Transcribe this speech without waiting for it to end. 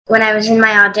when I was in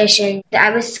my audition, I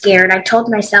was scared. I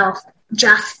told myself,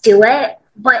 just do it,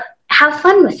 but have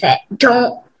fun with it.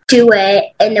 Don't do it.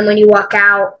 And then when you walk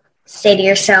out, say to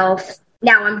yourself,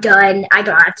 now I'm done. I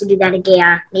don't have to do that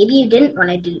again. Maybe you didn't want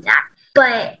to do that,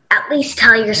 but at least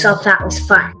tell yourself that was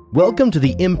fun. Welcome to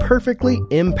the Imperfectly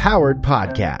Empowered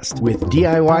podcast with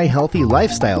DIY healthy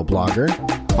lifestyle blogger,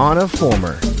 Anna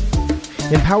Fulmer.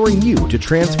 Empowering you to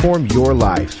transform your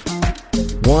life,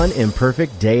 one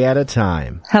imperfect day at a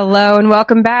time. Hello and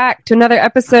welcome back to another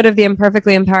episode of the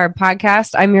Imperfectly Empowered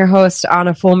podcast. I'm your host,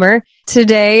 Anna Fulmer.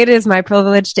 Today, it is my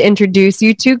privilege to introduce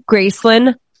you to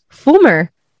Gracelyn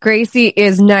Fulmer. Gracie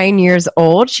is 9 years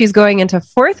old. She's going into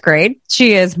 4th grade.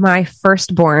 She is my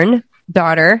firstborn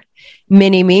daughter,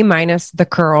 mini me minus the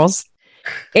curls.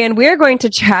 And we're going to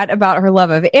chat about her love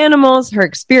of animals, her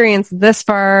experience this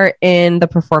far in the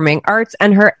performing arts,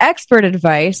 and her expert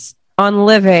advice on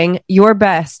living your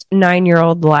best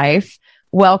 9-year-old life.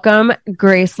 Welcome,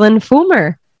 Gracelyn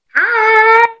Fulmer.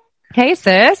 Hi. Hey,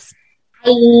 sis.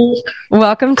 Hi.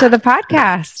 Welcome to the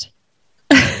podcast.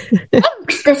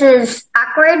 Thanks. This is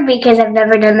awkward because I've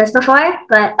never done this before,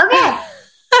 but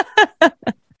okay.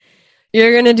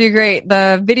 You're going to do great.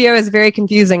 The video is very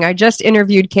confusing. I just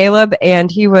interviewed Caleb,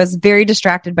 and he was very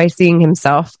distracted by seeing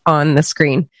himself on the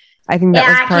screen. I think that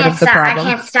was part of the problem.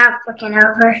 I can't stop looking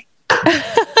over.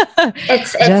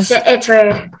 It's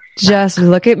weird. Just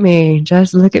look at me.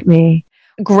 Just look at me.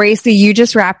 Gracie, you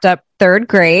just wrapped up 3rd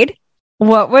grade.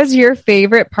 What was your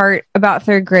favorite part about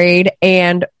 3rd grade,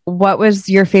 and what was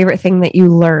your favorite thing that you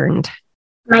learned?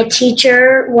 My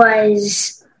teacher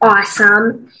was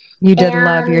awesome. You did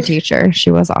love your teacher.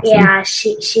 She was awesome. Yeah,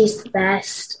 she's the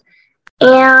best. And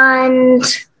I'm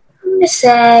going to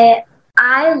say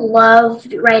I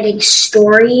loved writing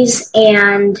stories,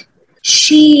 and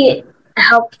she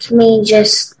helped me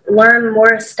just learn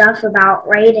more stuff about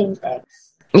writing things.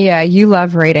 Yeah, you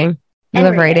love writing. You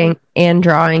love writing and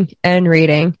drawing and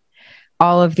reading,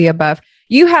 all of the above.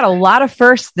 You had a lot of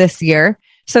firsts this year.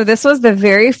 So this was the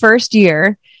very first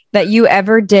year that you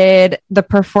ever did the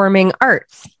performing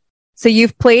arts. So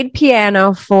you've played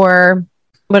piano for,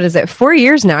 4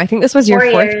 years now? I think this was your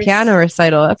 4th piano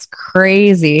recital. That's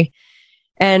crazy.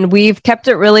 And we've kept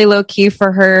it really low key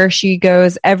for her. She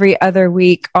goes every other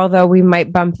week, although we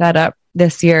might bump that up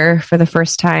this year for the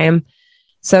first time.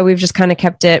 So we've just kind of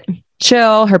kept it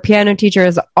chill. Her piano teacher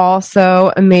is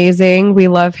also amazing. We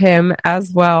love him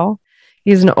as well.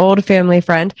 He's an old family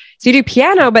friend. So you do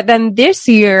piano, but then this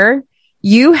year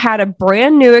you had a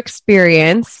brand new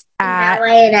experience at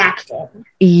ballet and acting.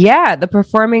 Yeah, the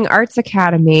Performing Arts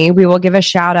Academy. We will give a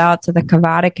shout out to the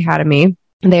Kavad Academy.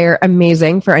 They're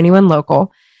amazing for anyone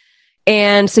local.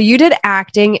 And so you did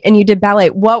acting and you did ballet.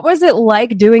 What was it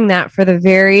like doing that for the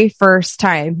very first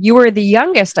time? You were the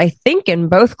youngest, I think, in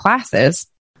both classes.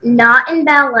 Not in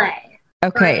ballet.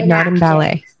 Okay, not in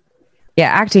ballet. Yeah,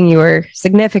 acting, you were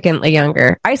significantly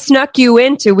younger. I snuck you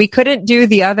into, we couldn't do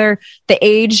the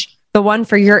one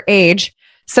for your age.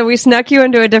 So we snuck you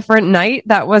into a different night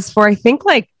that was for, I think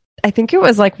it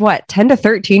was 10 to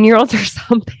 13 year olds or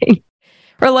something.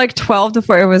 Or 12 to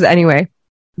 4, it was anyway.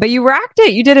 But you rocked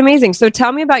it. You did amazing. So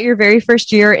tell me about your very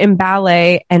first year in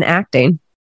ballet and acting.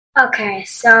 Okay,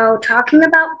 so talking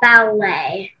about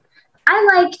ballet, I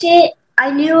liked it.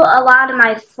 I knew a lot of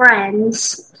my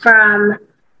friends from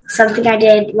something I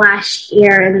did last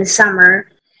year in the summer,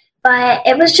 but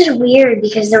it was just weird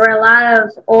because there were a lot of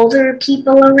older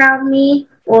people around me,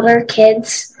 older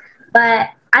kids, but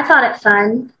I thought it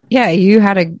fun. Yeah, you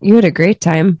had a great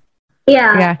time.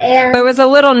 Yeah. But it was a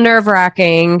little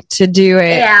nerve-wracking to do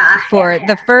it for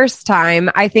the first time.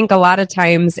 I think a lot of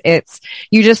times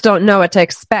you just don't know what to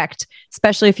expect,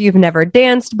 especially if you've never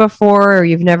danced before or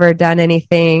you've never done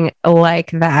anything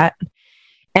like that.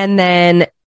 And then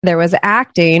there was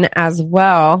acting as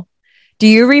well. Do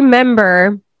you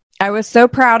remember, I was so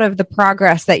proud of the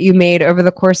progress that you made over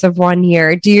the course of 1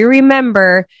 year. Do you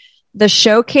remember the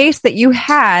showcase that you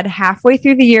had halfway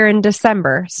through the year in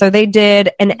December? So they did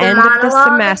an end of the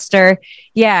semester.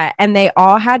 Yeah. And they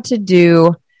all had to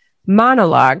do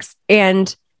monologues.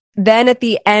 And then at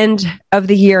the end of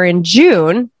the year in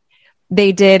June,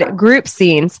 they did group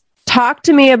scenes. Talk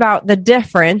to me about the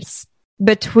difference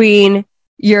between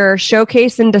your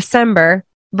showcase in December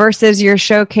versus your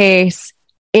showcase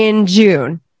in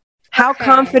June. How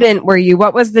confident were you?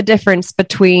 What was the difference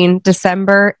between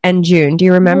December and June? Do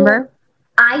you remember?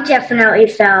 I definitely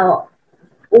felt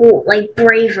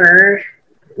braver,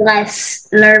 less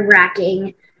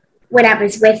nerve-wracking when I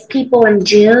was with people in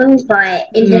June, but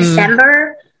in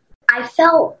December, I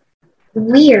felt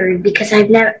weird because I've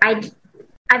never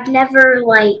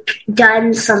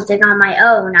done something on my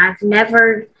own. I've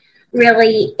never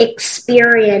really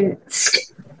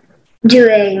experienced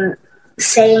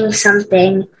saying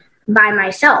something by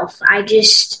myself. I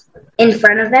just, in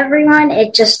front of everyone,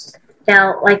 it just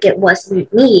felt like it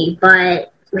wasn't me,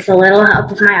 but with a little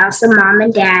help of my awesome mom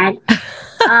and dad,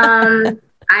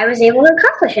 I was able to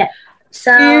accomplish it.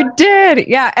 So you did.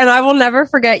 Yeah. And I will never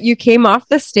forget, you came off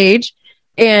the stage,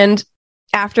 and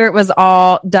after it was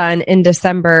all done in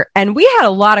December, and we had a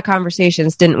lot of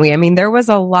conversations, didn't we? I mean, there was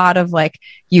a lot of like,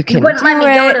 you wouldn't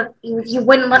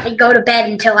let me go to bed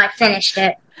until I finished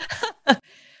it.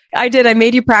 I did. I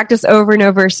made you practice over and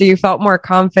over so you felt more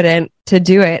confident to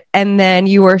do it. And then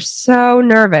you were so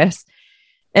nervous.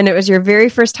 And it was your very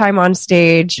first time on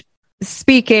stage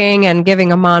speaking and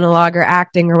giving a monologue or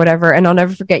acting or whatever. And I'll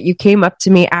never forget, you came up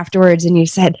to me afterwards and you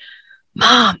said,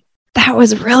 "Mom, that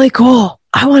was really cool.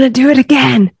 I want to do it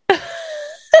again."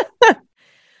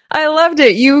 I loved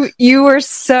it. You were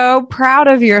so proud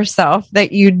of yourself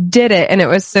that you did it. And it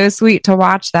was so sweet to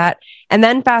watch that. And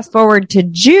then fast forward to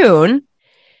June.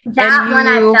 That one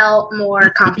I felt more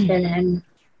confident in.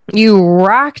 You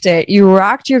rocked it. You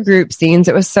rocked your group scenes.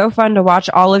 It was so fun to watch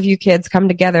all of you kids come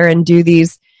together and do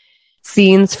these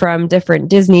scenes from different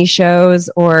Disney shows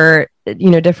or,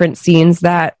 different scenes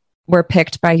that were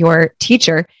picked by your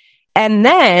teacher. And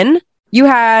then you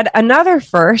had another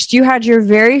first. You had your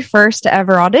very first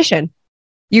ever audition.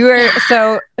 You were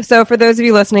so for those of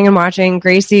you listening and watching,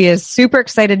 Gracie is super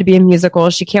excited to be in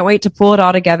musicals. She can't wait to pull it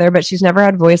all together, but she's never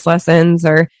had voice lessons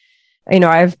or,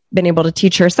 I've been able to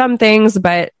teach her some things,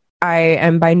 but I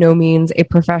am by no means a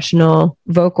professional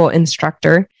vocal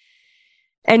instructor.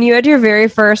 And you had your very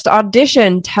first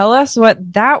audition. Tell us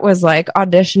what that was like,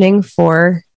 auditioning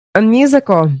for a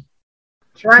musical.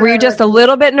 Were you just a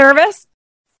little bit nervous?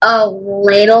 A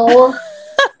little.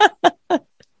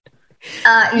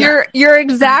 No. Your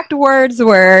exact words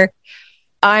were,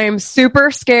 "I'm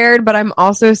super scared, but I'm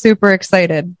also super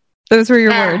excited." Those were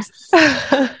your words.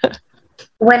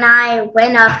 When I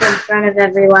went up in front of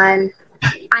everyone,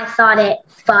 I thought it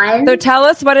fun. So tell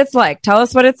us what it's like. Tell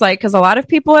us what it's like, because a lot of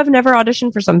people have never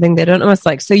auditioned for something. They don't know what it's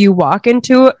like. So you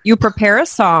you prepare a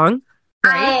song.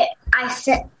 Right?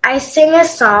 I sing a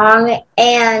song,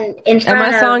 and in front of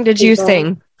what song did you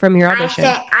sing from your audition?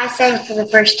 I sang for the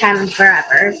first time in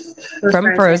forever.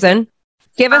 From Frozen.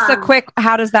 Give us a quick,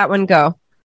 how does that one go?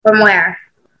 From where?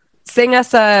 Sing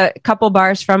us a couple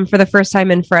bars from For the First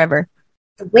Time in Forever.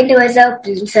 The window is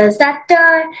open, says that door.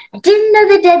 I didn't know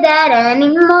they did that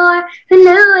anymore. Who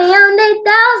knew we owned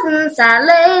 8,000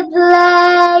 solid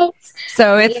plates?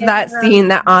 So it's that scene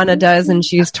that Anna does, and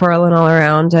she's twirling all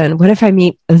around. And what if I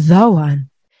meet the one?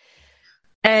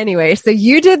 Anyway, so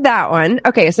you did that one.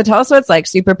 Okay, so tell us what it's like.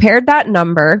 So you prepared that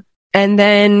number, and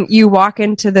then you walk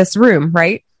into this room,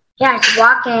 right? Yeah, I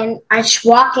just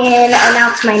walk in,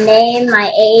 announce my name,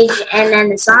 my age, and then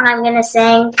the song I'm going to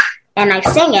sing, and I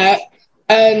sing it.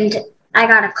 And I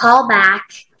got a call back,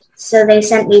 so they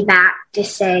sent me back to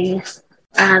sing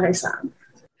another song.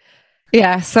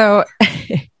 Yeah, so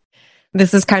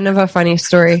this is kind of a funny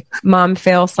story. Mom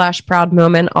fail / proud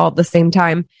moment all at the same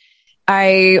time.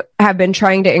 I have been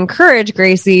trying to encourage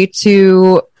Gracie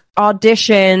to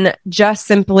audition just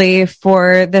simply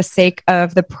for the sake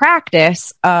of the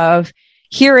practice of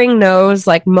hearing no's.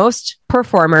 Like most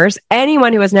performers,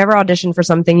 anyone who has never auditioned for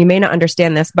something, you may not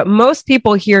understand this, but most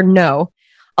people hear no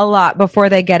a lot before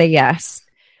they get a yes.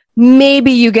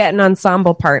 Maybe you get an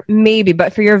ensemble part, maybe,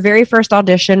 but for your very first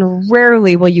audition,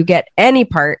 rarely will you get any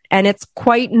part, and it's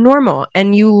quite normal.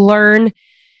 And you learn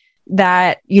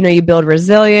that, you build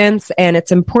resilience, and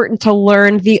it's important to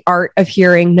learn the art of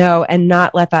hearing no and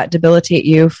not let that debilitate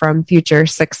you from future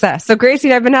success. So Gracie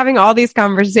and I have been having all these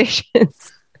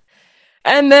conversations,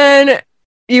 and then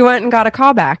you went and got a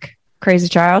call back. Crazy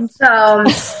child. So I'm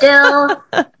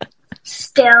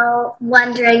still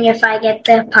wondering if I get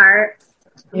the part.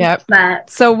 Yep. But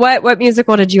so what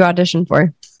musical did you audition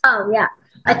for? Oh yeah,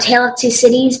 A Tale of Two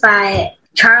Cities by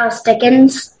Charles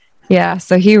Dickens. Yeah,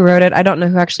 so he wrote it. I don't know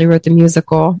who actually wrote the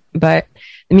musical, but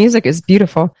the music is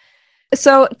beautiful.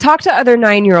 So talk to other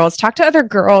 9-year-olds, talk to other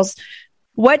girls.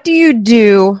 What do you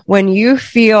do when you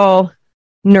feel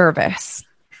nervous?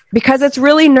 Because it's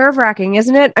really nerve-wracking,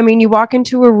 isn't it? I mean, you walk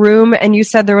into a room and you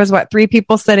said there was 3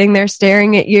 people sitting there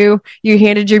staring at you. You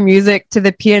handed your music to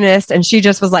the pianist and she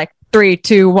just was like, 3,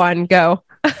 2, 1, go.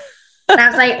 And I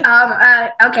was like,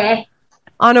 okay.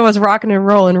 Anna was rocking and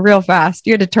rolling real fast.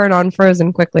 You had to turn on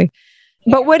Frozen quickly.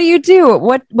 But what do you do?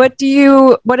 What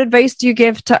advice do you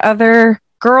give to other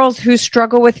girls who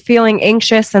struggle with feeling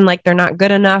anxious and like they're not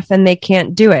good enough and they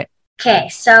can't do it? Okay,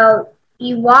 so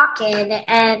you walk in,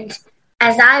 and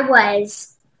as I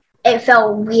was, it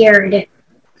felt weird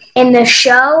in the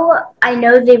show, I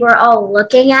know they were all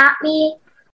looking at me,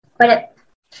 but it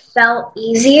felt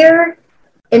easier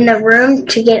in the room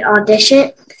to get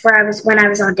auditioned when I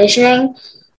was auditioning.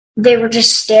 They were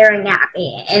just staring at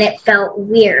me, and it felt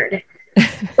weird.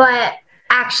 But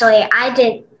actually, I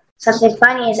did something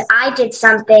funny. I did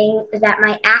something that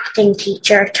my acting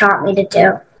teacher taught me to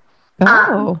do.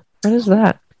 Oh, what is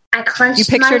that? I clenched. You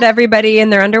pictured everybody in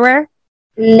their underwear?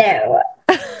 No.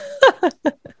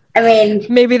 I mean,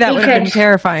 maybe that would have been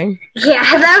terrifying.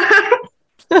 Yeah,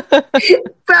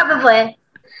 probably.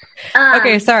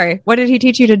 Okay, sorry. What did he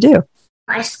teach you to do?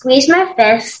 I squeezed my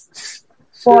fists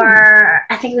for,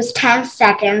 I think it was 10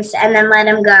 seconds, and then let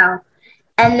them go.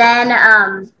 And then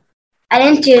I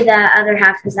didn't do the other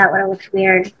half because that would have looked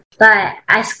weird. But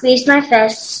I squeezed my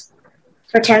fists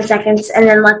for 10 seconds and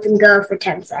then let them go for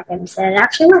 10 seconds. And it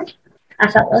actually worked.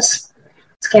 I felt less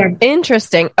scared.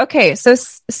 Interesting. Okay,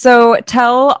 so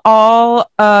tell all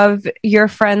of your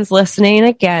friends listening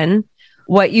again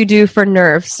what you do for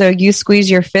nerves. So you squeeze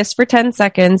your fist for 10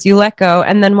 seconds, you let go,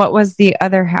 and then what was the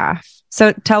other half?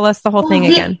 So tell us the whole thing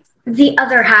again. The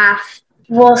other half.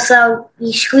 Well, so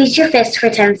you squeeze your fist for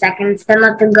 10 seconds, then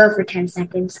let them go for 10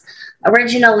 seconds.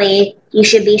 Originally, you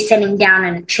should be sitting down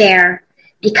in a chair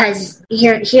because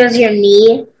here's your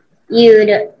knee.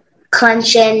 You'd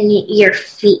clench in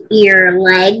your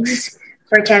legs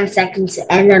for 10 seconds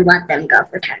and then let them go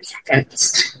for 10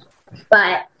 seconds.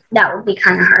 But that would be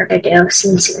kind of hard to do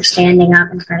since you're standing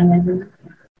up in front of everyone.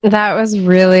 That was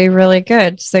really, really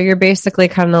good. So you're basically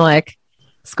kind of like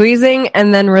squeezing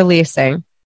and then releasing.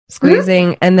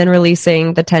 Squeezing and then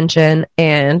releasing the tension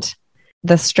and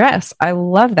the stress. I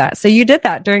love that. So you did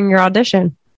that during your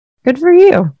audition. Good for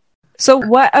you. So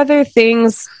what other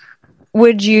things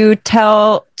would you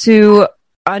tell to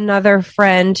another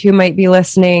friend who might be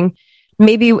listening?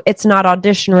 Maybe it's not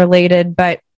audition related,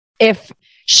 but if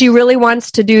she really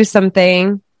wants to do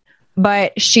something,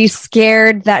 but she's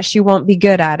scared that she won't be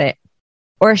good at it,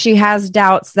 or she has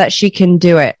doubts that she can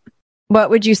do it, what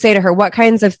would you say to her? What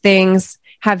kinds of things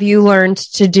have you learned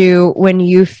to do when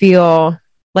you feel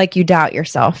like you doubt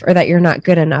yourself or that you're not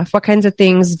good enough? What kinds of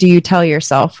things do you tell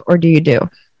yourself or do you do?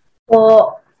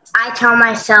 Well, I tell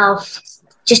myself,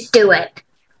 just do it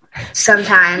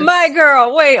sometimes. My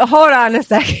girl, wait, hold on a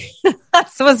second.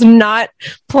 This was not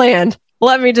planned.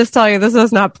 Let me just tell you, this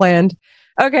was not planned.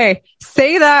 Okay,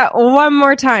 say that one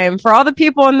more time for all the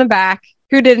people in the back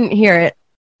who didn't hear it.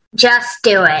 Just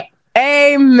do it.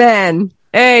 Amen.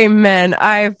 Amen.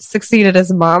 I've succeeded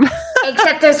as a mom.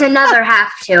 Except there's another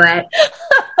half to it.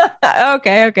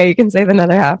 Okay. You can say the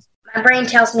other half. My brain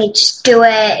tells me just do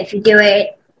it. If you do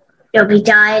it, it'll be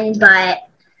done. But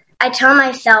I tell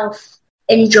myself,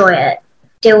 enjoy it.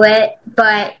 Do it.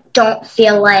 But don't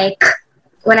feel like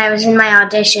when I was in my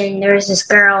audition, there was this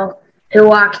girl who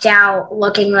walked out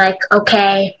looking like,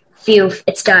 okay, phew,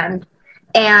 it's done.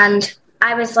 And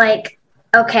I was like,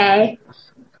 okay.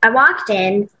 I walked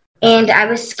in. And I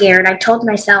was scared. I told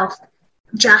myself,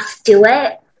 just do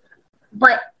it,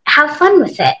 but have fun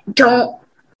with it. Don't,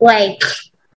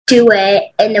 do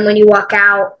it, and then when you walk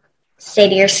out, say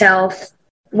to yourself,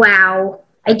 wow,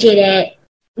 I did it.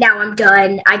 Now I'm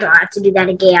done. I don't have to do that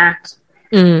again.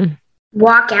 Mm.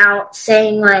 Walk out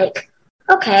saying,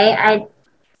 okay,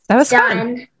 that was done.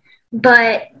 Fun.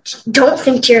 But don't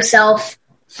think to yourself,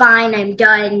 fine, I'm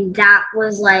done. That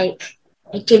was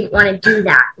I didn't want to do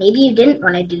that. Maybe you didn't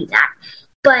want to do that.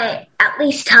 But at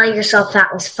least tell yourself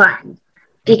that was fun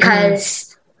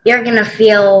because you're going to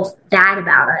feel bad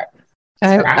about it.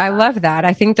 I love that.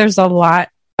 I think there's a lot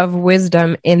of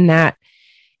wisdom in that.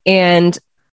 And,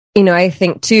 I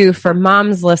think too, for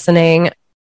moms listening,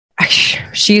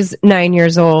 she's 9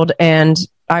 years old and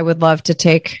I would love to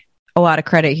take a lot of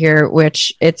credit here,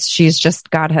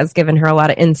 God has given her a lot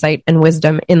of insight and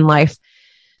wisdom in life.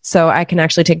 So I can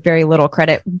actually take very little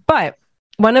credit. But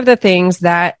one of the things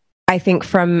that I think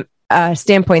from a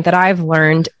standpoint that I've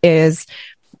learned is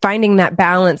finding that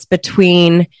balance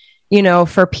between,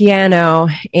 for piano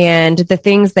and the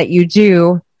things that you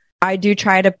do. I do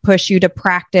try to push you to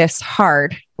practice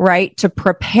hard, right? To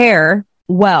prepare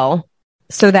well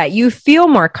so that you feel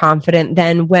more confident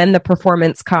than when the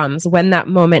performance comes, when that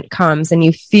moment comes and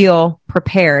you feel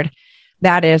prepared.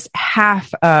 That is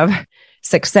half of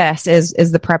success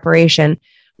is the preparation.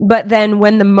 But then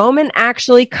when the moment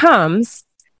actually comes,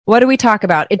 what do we talk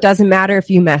about? It doesn't matter if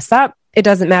you mess up. It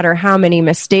doesn't matter how many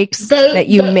mistakes that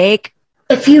you make.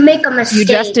 If you make a mistake, you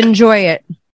just enjoy it.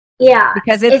 Yeah.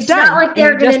 Because it's done. Not like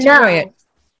they're going to know.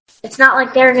 It's not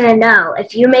like they're going to know.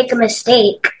 If you make a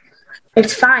mistake,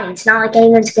 it's fine. It's not like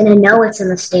anyone's going to know it's a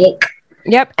mistake.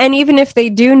 Yep. And even if they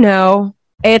do know,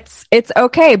 it's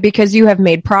okay because you have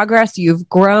made progress, you've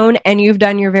grown, and you've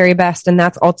done your very best. And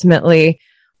that's ultimately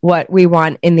what we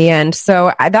want in the end.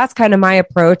 So that's kind of my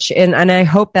approach. And I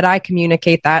hope that I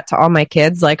communicate that to all my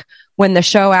kids. Like when the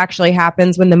show actually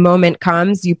happens, when the moment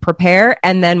comes, you prepare.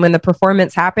 And then when the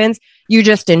performance happens, you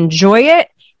just enjoy it.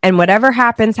 And whatever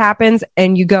happens, happens,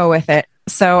 and you go with it.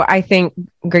 So I think,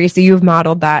 Gracie, you've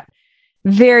modeled that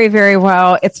very, very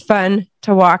well. It's fun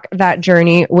to walk that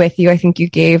journey with you. I think you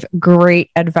gave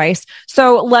great advice.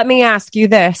 So let me ask you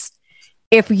this.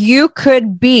 If you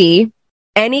could be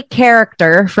any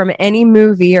character from any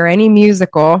movie or any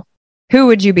musical, who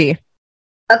would you be?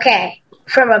 Okay.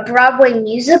 From a Broadway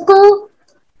musical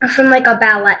or from like a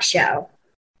ballet show?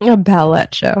 A ballet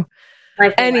show.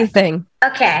 Like anything.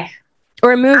 What? Okay.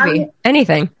 Or a movie.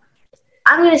 Anything.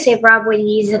 I'm going to say Broadway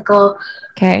musical.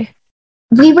 Okay.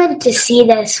 We went to see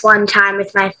this one time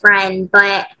with my friend,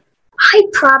 but I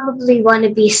probably want to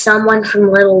be someone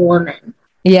from Little Women.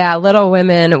 Yeah, Little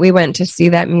Women. We went to see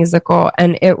that musical,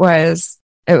 and it was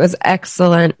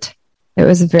excellent. It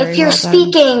was very. If you're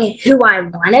speaking who I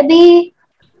want to be,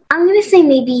 I'm going to say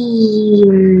maybe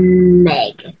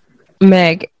Meg.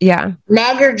 Meg, yeah.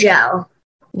 Meg or Joe.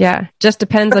 Yeah, just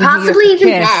depends on possibly who you even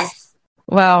kiss. Beth.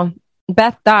 Well,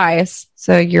 Beth dies,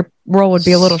 so your role would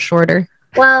be a little shorter.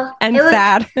 Well, and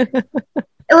sad. It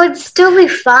would still be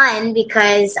fun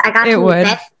because I got to meet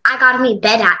Beth. I got to meet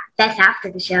Beth after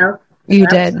the show. You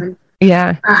did.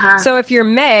 Yeah. Uh-huh. So if you're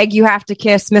Meg, you have to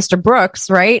kiss Mr. Brooks,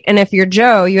 right? And if you're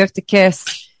Joe, you have to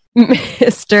kiss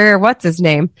Mr. What's his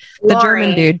name? The Laurie.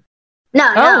 German dude.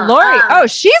 No. Laurie.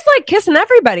 She's like kissing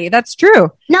everybody. That's true.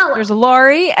 No. There's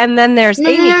Laurie, and then there's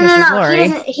Amy kisses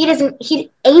Laurie.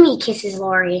 Amy kisses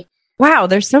Laurie. Wow,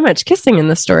 there's so much kissing in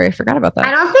this story. I forgot about that.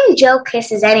 I don't think Joe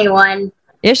kisses anyone.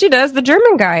 Yeah, she does. The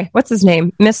German guy. What's his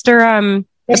name? The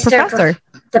Professor.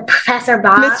 The Professor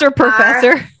Bar. Mr.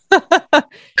 Professor.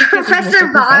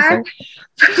 Professor Bar.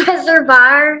 Professor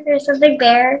Bar or something.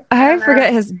 Bear. I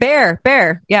forget his Bear.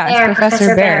 Yeah, it's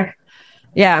Professor Bear.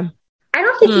 Yeah. I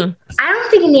don't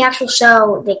think in the actual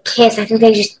show they kiss. I think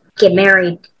they just get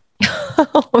married.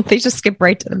 They just skip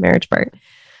right to the marriage part.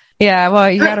 Yeah, well,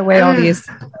 you got to weigh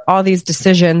all these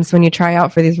decisions when you try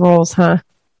out for these roles, huh?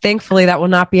 Thankfully, that will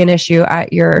not be an issue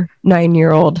at your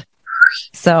 9-year-old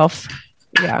self.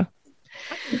 Yeah.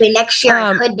 But next year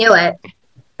I could do it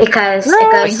because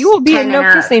it goes. You will be in no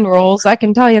kissing roles. I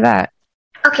can tell you that.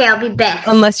 Okay, I'll be Beth.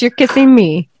 Unless you're kissing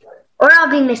me, or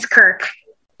I'll be Miss Kirk.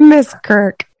 Miss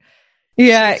Kirk.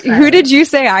 Yeah. Who did you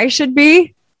say I should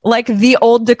be? Like the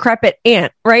old decrepit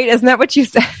aunt, right? Isn't that what you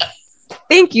said?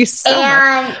 Thank you so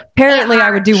much. Apparently,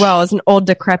 I would do well as an old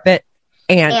decrepit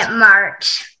aunt. Aunt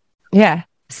March. Yeah.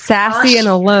 Sassy and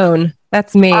alone.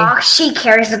 That's me. All she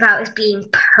cares about is being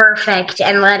perfect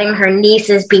and letting her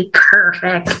nieces be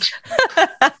perfect.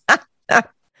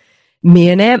 Me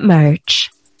and Aunt March.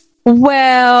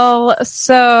 Well,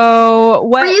 so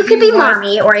what? Or you could be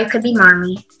Mommy, or you could be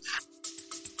Marmy.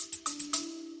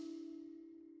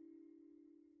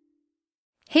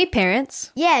 Hey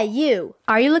parents. Yeah, you.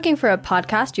 Are you looking for a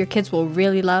podcast your kids will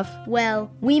really love?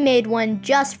 Well, we made one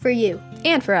just for you.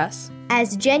 And for us.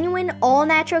 As genuine,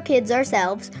 all-natural kids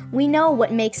ourselves, we know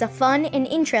what makes a fun and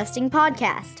interesting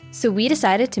podcast. So we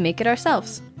decided to make it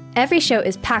ourselves. Every show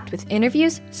is packed with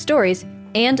interviews, stories,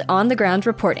 and on-the-ground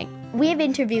reporting. We have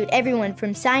interviewed everyone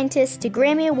from scientists to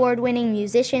Grammy Award-winning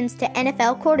musicians to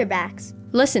NFL quarterbacks.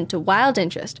 Listen to Wild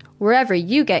Interest wherever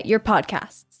you get your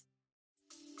podcasts.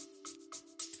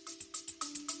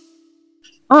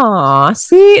 Aw,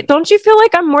 see? Don't you feel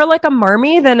like I'm more like a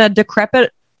Marmy than a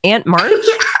decrepit Aunt March?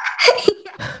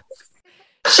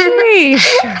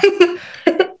 Sheesh.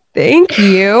 Thank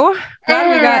you. Glad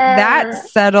we got that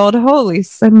settled. Holy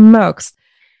smokes.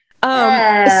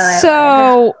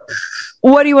 So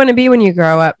what do you want to be when you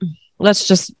grow up? Let's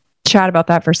just chat about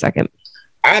that for a second.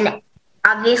 And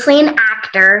obviously an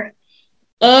actor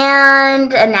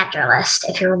and a naturalist.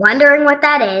 If you're wondering what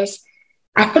that is,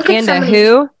 I think it's a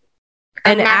who?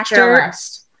 An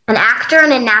naturalist. An actor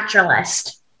and a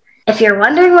naturalist. If you're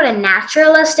wondering what a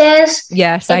naturalist is,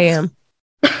 yes, I am.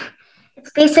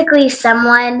 It's basically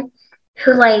someone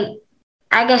who, I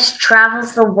guess,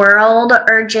 travels the world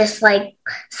or just,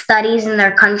 studies in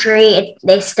their country.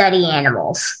 They study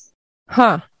animals.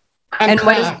 Huh. And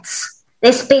plants. They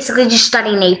basically just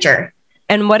study nature.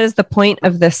 And what is the point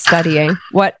of this studying?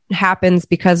 What happens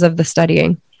because of the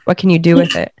studying? What can you do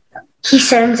with it? He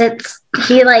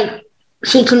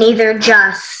can either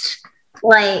just,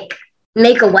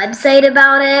 make a website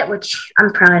about it, which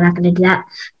I'm probably not going to do that.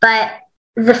 But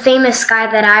the famous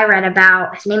guy that I read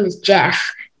about, his name is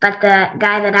Jeff. But the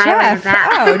guy that I read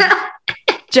about...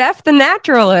 Jeff the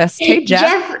naturalist. Hey,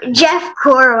 Jeff. Jeff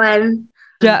Corwin.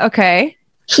 Okay.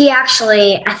 He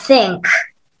actually, I think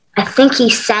he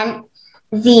sent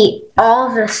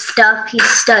all the stuff he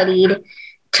studied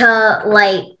to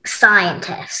like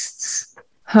scientists.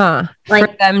 Huh.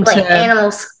 Like for them like to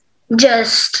animals,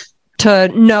 just to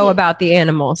know about the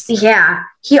animals. Yeah.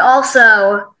 He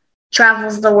also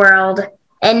travels the world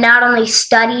and not only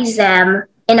studies them.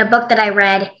 In a book that I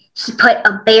read, he put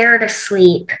a bear to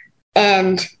sleep,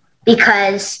 and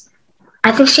because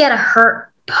I think she had a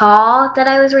hurt paw that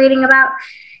I was reading about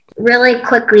really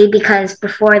quickly because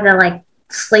before the like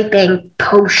sleeping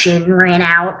potion ran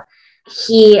out,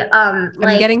 I'm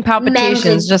getting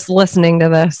palpitations just listening to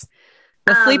this.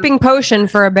 The sleeping potion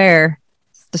for a bear.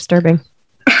 It's disturbing.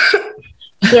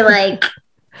 He like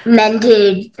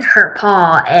mended her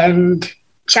paw and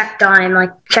checked on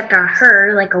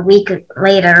her like a week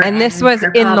later. And this was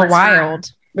in the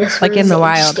wild. This like was in the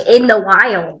wild. In the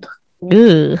wild.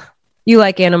 Ugh. You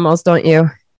like animals, don't you?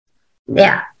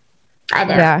 Yeah, I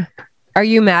do. Yeah. Are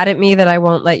you mad at me that I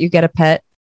won't let you get a pet?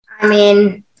 I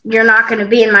mean, you're not going to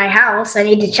be in my house. I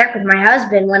need to check with my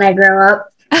husband when I grow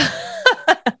up.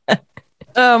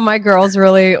 Oh, my girls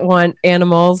really want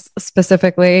animals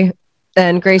specifically.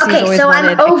 And Gracie's always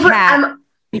wanted a cat.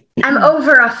 I'm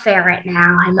over a ferret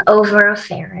now. I'm over a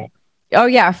ferret. Oh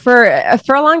yeah, for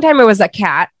a long time it was a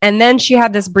cat, and then she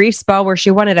had this brief spell where she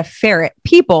wanted a ferret.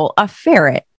 A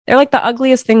ferret. They're like the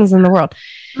ugliest things in the world.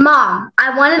 Mom,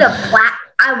 I wanted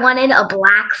a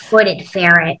black-footed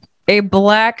ferret. A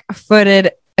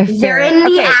black-footed ferret. They're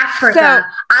in Africa. So,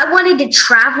 I wanted to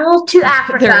travel to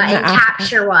Africa and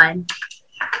capture one.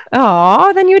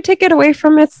 Oh, then you would take it away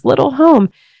from its little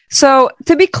home. So,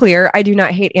 to be clear, I do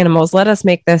not hate animals. Let's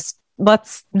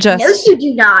just... No, you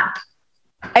do not.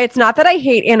 It's not that I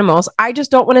hate animals. I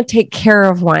just don't want to take care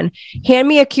of one. Hand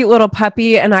me a cute little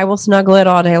puppy and I will snuggle it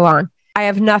all day long. I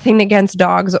have nothing against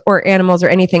dogs or animals or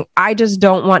anything. I just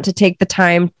don't want to take the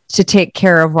time to take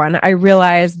care of one. I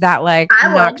realize that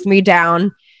knocks me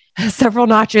down several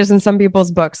notches in some people's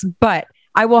books, but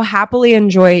I will happily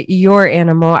enjoy your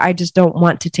animal. I just don't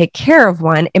want to take care of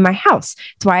one in my house.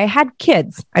 That's why I had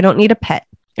kids. I don't need a pet.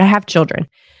 I have children.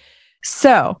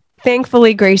 So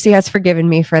thankfully, Gracie has forgiven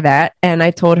me for that. And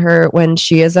I told her when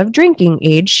she is of drinking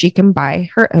age, she can buy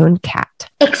her own cat.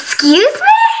 Excuse me?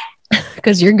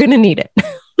 Because you're going to need it.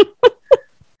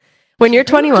 When you're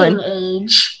 21.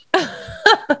 Age.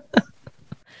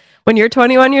 When you're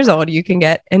 21 years old, you can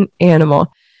get an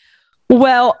animal.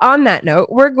 Well, on that note,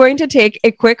 we're going to take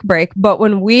a quick break, but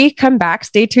when we come back,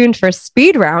 stay tuned for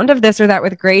speed round of This or That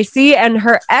with Gracie and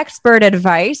her expert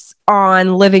advice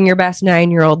on living your best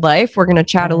 9-year-old life. We're going to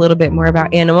chat a little bit more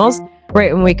about animals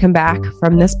right when we come back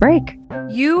from this break.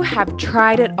 You have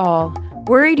tried it all.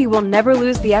 Worried you will never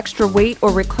lose the extra weight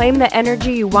or reclaim the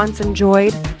energy you once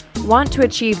enjoyed? Want to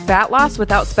achieve fat loss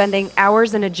without spending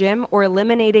hours in a gym or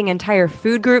eliminating entire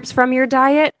food groups from your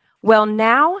diet? Well,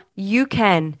 now you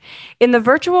can. In the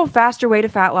virtual Faster Way to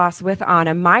Fat Loss with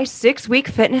Anna, my 6-week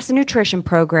fitness and nutrition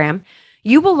program,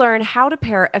 you will learn how to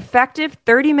pair effective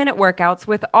 30-minute workouts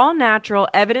with all natural,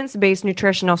 evidence-based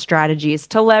nutritional strategies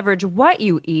to leverage what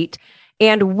you eat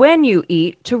and when you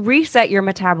eat to reset your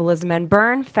metabolism and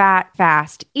burn fat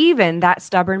fast, even that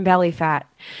stubborn belly fat.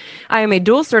 I am a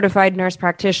dual certified nurse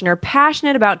practitioner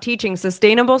passionate about teaching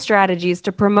sustainable strategies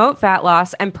to promote fat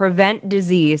loss and prevent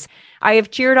disease. I have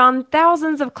cheered on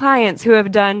thousands of clients who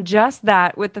have done just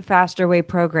that with the Faster Way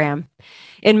program.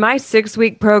 In my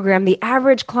 6-week program, the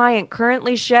average client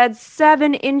currently sheds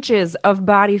 7 inches of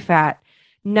body fat.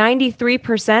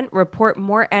 93% report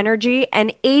more energy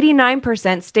and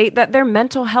 89% state that their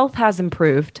mental health has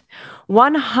improved.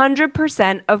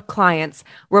 100% of clients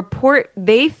report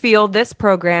they feel this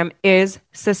program is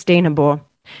sustainable.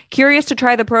 Curious to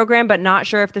try the program but not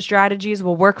sure if the strategies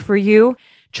will work for you?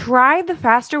 Try the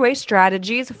Faster Way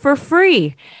strategies for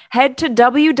free. Head to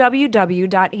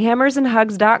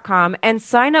www.hammersandhugs.com and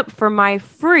sign up for my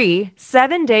free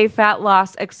 7-day fat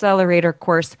loss accelerator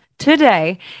course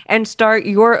today and start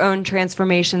your own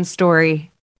transformation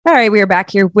story. All right, we are back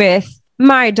here with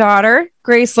my daughter,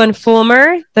 Gracelyn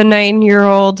Fulmer, the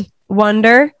 9-year-old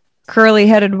wonder,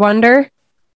 curly-headed wonder.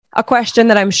 A question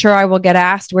that I'm sure I will get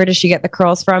asked, where does she get the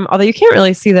curls from? Although you can't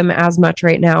really see them as much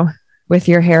right now with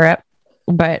your hair up.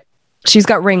 But she's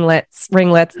got ringlets.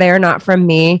 They are not from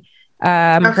me.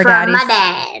 Her from my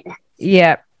dad.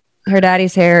 Yeah. Her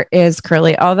daddy's hair is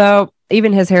curly, although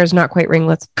even his hair is not quite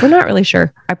ringlets. We're not really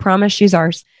sure. I promise she's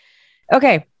ours.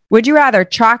 Okay. Would you rather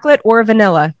chocolate or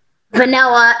vanilla?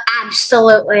 Vanilla,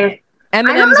 absolutely.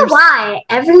 M&Ms I don't know why.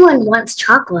 Everyone wants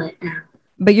chocolate now.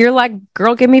 But you're like,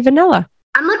 girl, give me vanilla.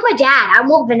 I'm like my dad. I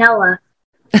want vanilla.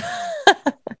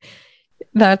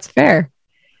 That's fair.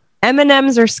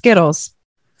 M&M's or Skittles?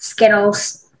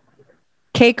 Skittles.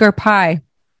 Cake or pie?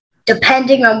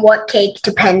 Depending on what cake,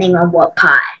 depending on what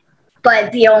pie.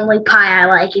 But the only pie I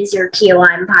like is your key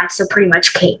lime pie, so pretty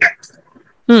much cake.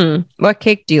 What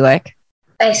cake do you like?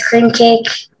 Ice cream cake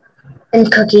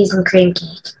and cookies and cream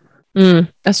cake.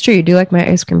 That's true. You do like my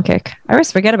ice cream cake. I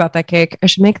always forget about that cake. I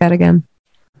should make that again.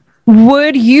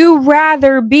 Would you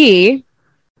rather be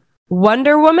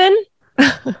Wonder Woman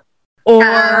or...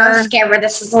 I'm scared where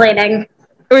this is leading.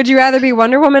 Would you rather be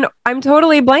Wonder Woman? I'm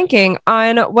totally blanking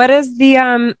on what is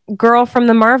the girl from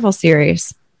the Marvel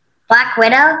series? Black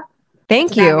Widow?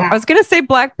 Thank you. I was going to say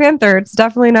Black Panther. It's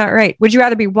definitely not right. Would you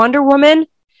rather be Wonder Woman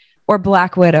or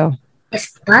Black Widow?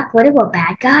 Is Black Widow a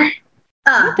bad guy?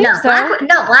 No, so.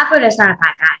 Black Widow's not a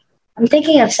bad guy. I'm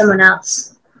thinking of someone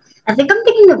else. I think I'm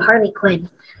thinking of Harley Quinn.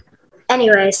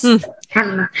 Anyways, I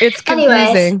don't know. It's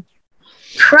confusing.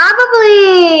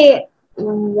 Probably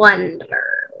Wonder.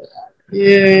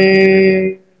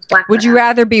 Would you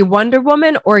rather be Wonder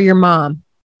Woman or your mom?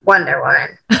 Wonder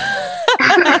Woman.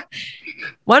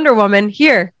 Wonder Woman,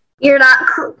 here. You're not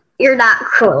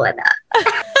cool enough.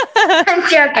 I'm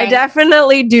joking. I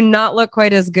definitely do not look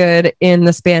quite as good in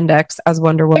the spandex as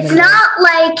Wonder Woman.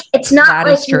 It's not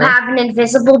like you have an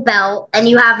invisible belt and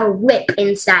you have a whip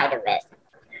inside of it.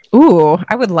 Ooh,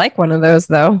 I would like one of those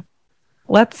though.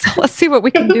 Let's see what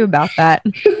we can do about that.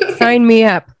 Sign me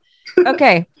up.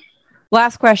 Okay.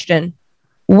 Last question.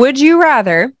 Would you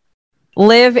rather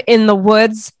live in the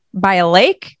woods by a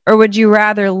lake or would you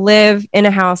rather live in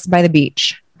a house by the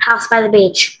beach? House by the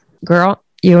beach. Girl,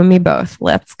 you and me both.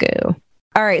 Let's go.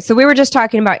 All right. So we were just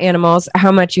talking about animals,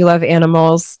 how much you love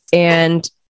animals and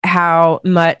how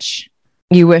much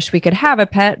you wish we could have a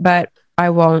pet, but I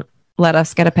won't let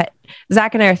us get a pet.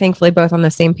 Zach and I are thankfully both on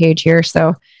the same page here.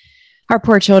 So our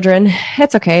poor children,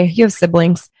 it's okay. You have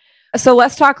siblings. So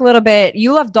let's talk a little bit.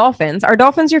 You love dolphins. Are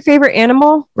dolphins your favorite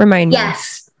animal? Remind me.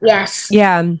 Yes.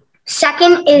 Yeah.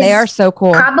 Second is they are so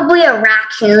cool. Probably a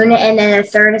raccoon, and then a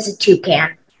third is a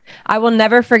toucan. I will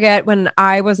never forget when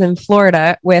I was in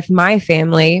Florida with my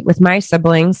family, with my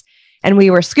siblings, and we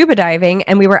were scuba diving,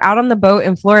 and we were out on the boat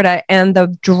in Florida, and the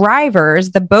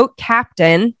drivers, the boat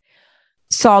captain,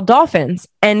 saw dolphins,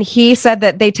 and he said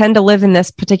that they tend to live in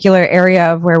this particular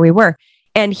area of where we were.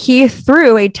 And he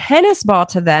threw a tennis ball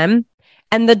to them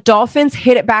and the dolphins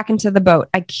hit it back into the boat.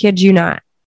 I kid you not.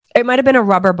 It might have been a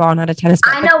rubber ball, not a tennis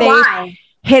ball. I know why.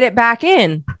 Hit it back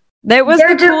in. That was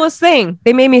the coolest thing.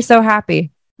 They made me so happy.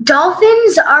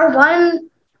 Dolphins are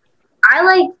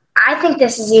I think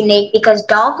this is unique because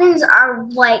dolphins are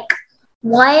like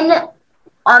one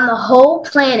on the whole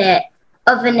planet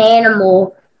of an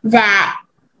animal that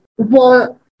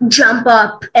won't jump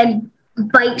up and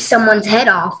bite someone's head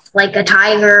off like a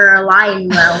tiger or a lion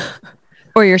will.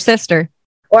 Or your sister.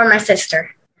 Or my sister.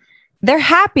 They're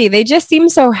happy. They just seem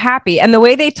so happy. And the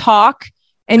way they talk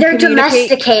and they're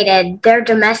domesticated. They're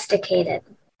domesticated.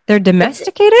 They're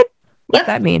domesticated? What's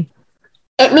that mean?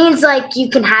 It means like you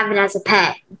can have it as a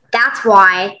pet. That's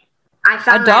why I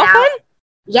found a dolphin? Out.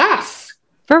 Yes.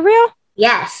 For real?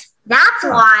 Yes. That's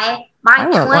why my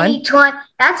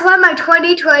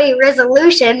 2020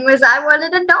 resolution was I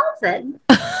wanted a dolphin.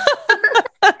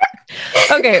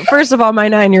 Okay, first of all, my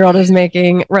 9-year-old is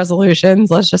making resolutions.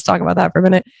 Let's just talk about that for a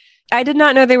minute. I did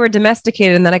not know they were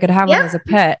domesticated and that I could have one as a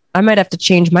pet. I might have to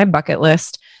change my bucket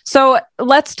list. So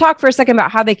let's talk for a second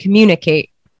about how they communicate.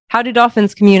 How do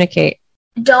dolphins communicate?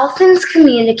 Dolphins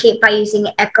communicate by using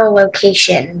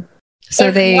echolocation.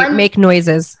 So they make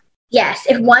noises. Yes.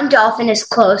 If one dolphin is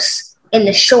close in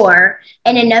the shore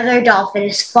and another dolphin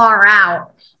is far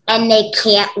out and they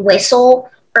can't whistle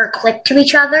or click to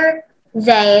each other,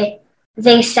 they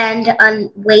send a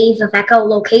wave of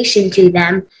echolocation to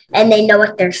them and they know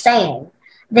what they're saying.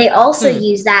 They also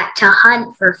use that to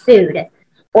hunt for food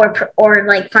or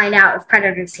like find out if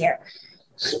predators here.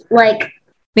 Like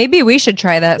maybe we should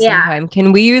try that sometime.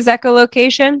 Can we use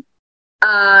echolocation?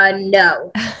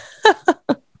 No.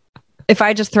 If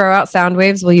I just throw out sound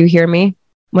waves, will you hear me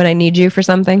when I need you for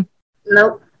something?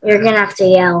 Nope. You're going to have to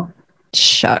yell.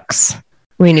 Shucks.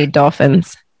 We need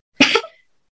dolphins.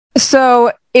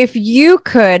 So if you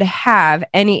could have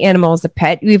any animal as a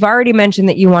pet, we've already mentioned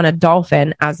that you want a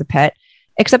dolphin as a pet,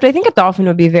 except I think a dolphin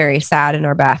would be very sad in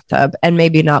our bathtub and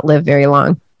maybe not live very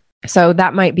long. So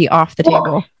that might be off the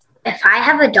table. If I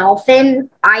have a dolphin,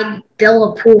 I'd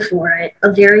build a pool for it,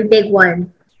 a very big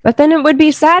one. But then it would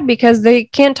be sad because they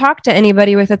can't talk to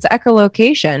anybody with its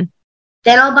echolocation.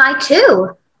 Then I'll buy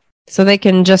 2. So they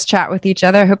can just chat with each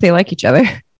other. I hope they like each other.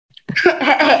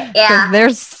 Yeah. Because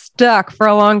they're stuck for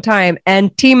a long time.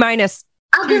 And T-minus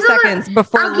 2 seconds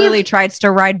before Lily tries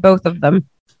to ride both of them.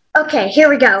 Okay, here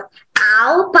we go.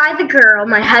 I'll buy the girl.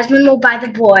 My husband will buy the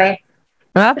boy.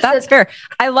 Well, that's fair.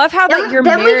 I love how that you're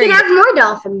married. Then we can have more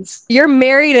dolphins. You're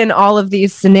married in all of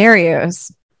these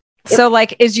scenarios. Yep. So,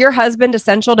 like, is your husband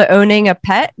essential to owning a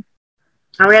pet?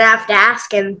 I'm going to have to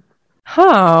ask him.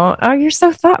 Oh, you're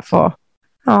so thoughtful.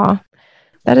 Oh,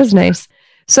 that is nice.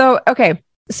 So, okay,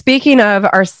 speaking of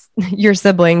your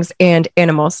siblings and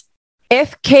animals,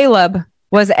 if Caleb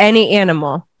was any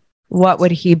animal, what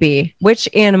would he be? Which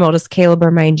animal does Caleb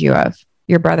remind you of?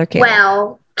 Your brother Caleb?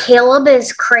 Well, Caleb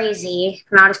is crazy.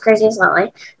 Not as crazy as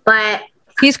Lily, but...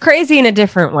 He's crazy in a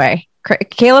different way.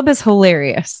 Caleb is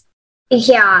hilarious.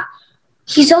 Yeah.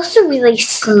 He's also really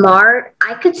smart.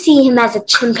 I could see him as a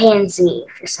chimpanzee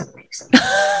for some reason.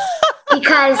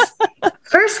 Because,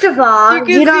 first of all...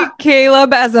 You see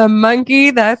Caleb as a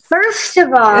monkey? First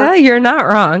of all... you're not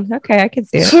wrong. Okay, I can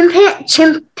see it.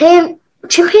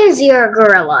 Chimpanzee or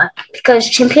gorilla, because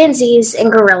chimpanzees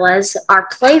and gorillas are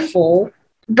playful,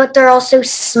 but they're also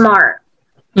smart.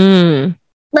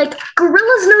 Like,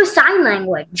 gorillas know sign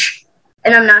language.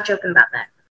 And I'm not joking about that.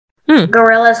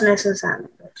 Gorillas know some sign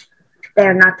language. They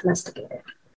are not domesticated.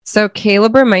 So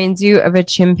Caleb reminds you of a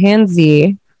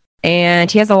chimpanzee,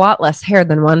 and he has a lot less hair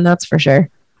than one, that's for sure.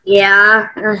 Yeah,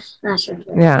 that's for sure.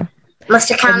 Yeah. Must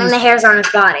have counted the hairs on his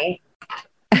body.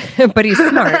 But he's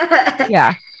smart.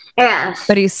 Yeah. Yeah.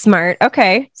 But he's smart.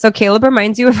 Okay. So Caleb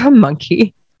reminds you of a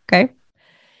monkey. Okay.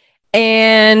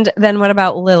 And then what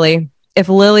about Lily? If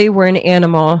Lily were an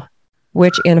animal,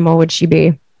 which animal would she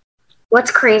be?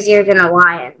 What's crazier than a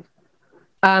lion?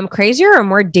 Crazier or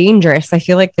more dangerous? I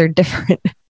feel like they're different.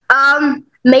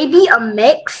 Maybe a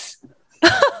mix.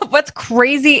 What's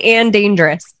crazy and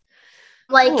dangerous?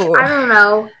 Like, ooh. I don't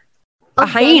know. A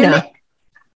hyena.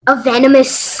 A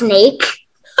venomous snake.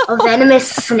 A venomous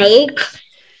snake.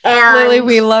 And Lily,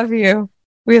 we love you.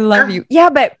 We love you. Yeah,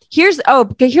 but here's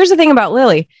the thing about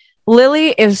Lily. Lily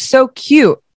is so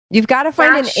cute. You've got to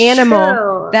find an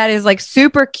animal that is like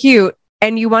super cute,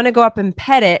 and you want to go up and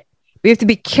pet it. But you have to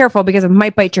be careful because it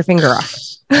might bite your finger off.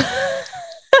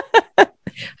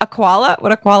 A koala?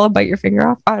 Would a koala bite your finger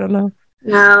off? I don't know.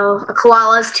 No, a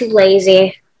koala's too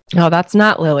lazy. No, that's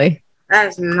not Lily. That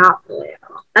is not Lily.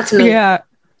 That's me. Yeah.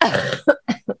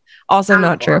 Also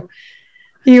not true.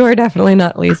 You are definitely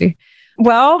not lazy.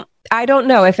 Well, I don't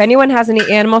know. If anyone has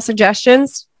any animal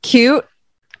suggestions, cute,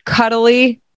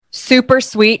 cuddly, super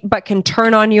sweet, but can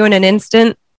turn on you in an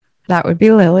instant, that would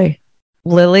be Lily.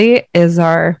 Lily is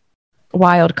our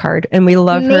wild card, and we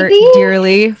love her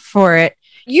dearly for it.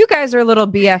 You guys are little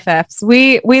BFFs.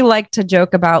 We like to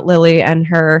joke about Lily and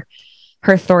her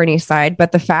thorny side,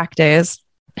 but the fact is,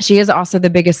 she is also the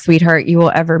biggest sweetheart you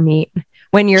will ever meet.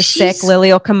 When you're sick,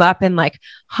 Lily will come up and like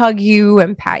hug you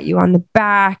and pat you on the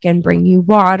back and bring you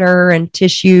water and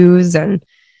tissues. And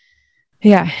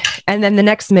yeah. And then the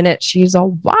next minute, she's a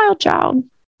wild child.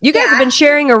 You guys have been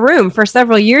sharing a room for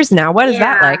several years now. What is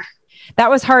that like? That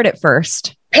was hard at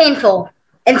first. Painful.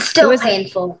 And still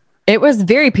painful. It was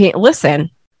very painful.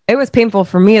 Listen, it was painful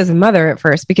for me as a mother at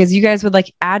first because you guys would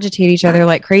like agitate each other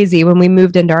like crazy when we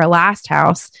moved into our last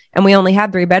house and we only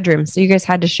had 3 bedrooms. So you guys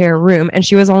had to share a room, and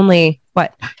she was only,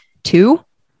 2?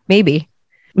 Maybe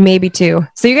 2.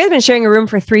 So you guys have been sharing a room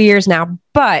for 3 years now,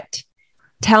 but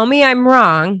tell me I'm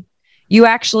wrong. You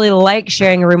actually like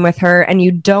sharing a room with her, and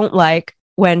you don't like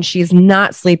when she's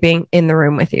not sleeping in the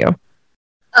room with you.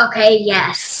 Okay,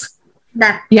 yes.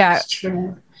 That's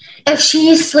true. If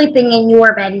she's sleeping in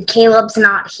your bed and Caleb's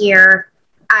not here,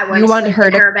 I want to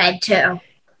sleep in her bed too.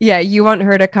 Yeah, you want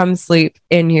her to come sleep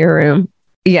in your room.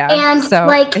 Yeah. And so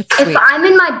like, if I'm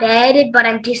in my bed but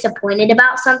I'm disappointed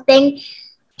about something,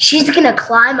 she's going to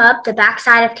climb up the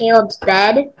backside of Caleb's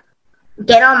bed,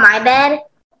 get on my bed,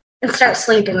 and start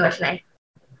sleeping with me.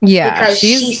 Yeah. Because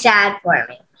she's sad for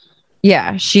me.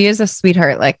 Yeah, she is a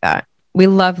sweetheart like that. We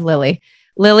love Lily.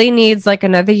 Lily needs like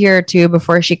another year or 2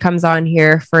 before she comes on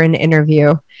here for an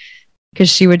interview, because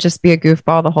she would just be a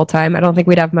goofball the whole time. I don't think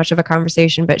we'd have much of a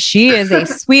conversation, but she is a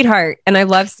sweetheart. And I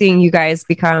love seeing you guys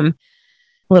become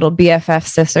little BFF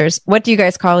sisters. What do you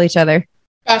guys call each other?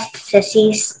 Best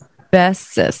sissies.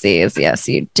 Best sissies. Yes,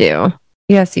 you do.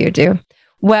 Yes, you do.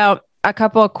 Well, a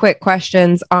couple of quick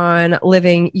questions on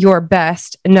living your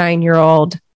best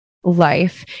 9-year-old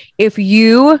life. If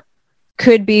you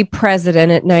could be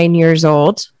president at 9 years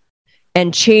old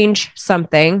and change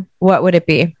something, what would it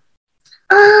be?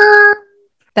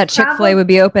 That Chick-fil-A would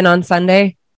be open on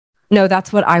Sunday? No,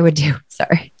 that's what I would do.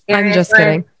 Sorry. I'm just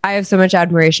kidding. I have so much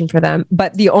admiration for them.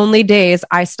 But the only days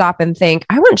I stop and think,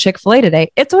 I want Chick-fil-A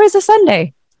today, it's always a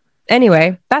Sunday.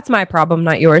 Anyway, that's my problem,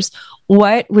 not yours.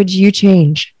 What would you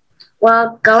change?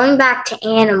 Well, going back to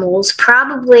animals,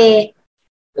 probably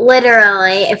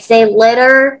literally, if they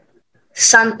litter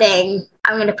something,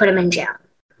 I'm going to put them in jail.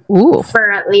 Ooh.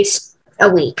 For at least a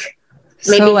week.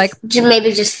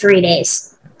 Maybe just 3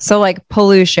 days. So like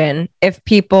pollution, if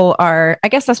people are, I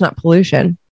guess that's not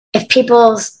pollution. If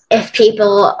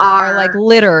people are like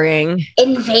littering,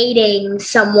 invading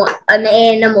an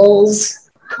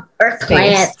animal's or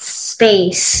plant's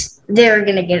space, they're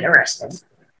going to get arrested.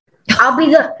 I'll be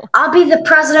the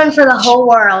president for the whole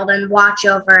world and watch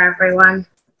over everyone.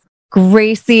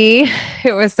 Gracie,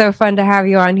 it was so fun to have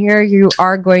you on here. You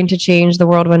are going to change the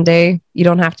world one day. You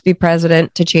don't have to be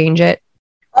president to change it.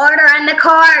 Order in the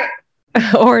court.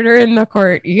 Order in the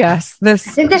court. Yes. I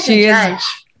think that's she a judge.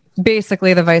 Is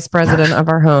basically the vice president of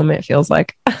our home, it feels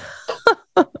like.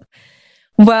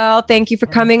 Well, thank you for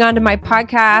coming on to my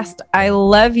podcast. I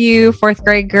love you, 4th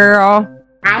grade girl.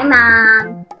 Bye,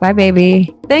 Mom. Bye,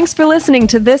 baby. Thanks for listening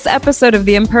to this episode of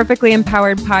the Imperfectly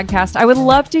Empowered podcast. I would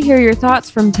love to hear your thoughts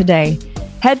from today.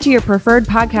 Head to your preferred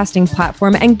podcasting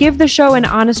platform and give the show an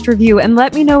honest review and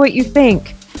let me know what you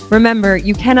think. Remember,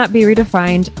 you cannot be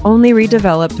redefined, only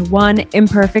redeveloped one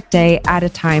imperfect day at a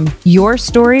time. Your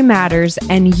story matters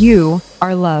and you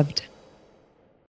are loved.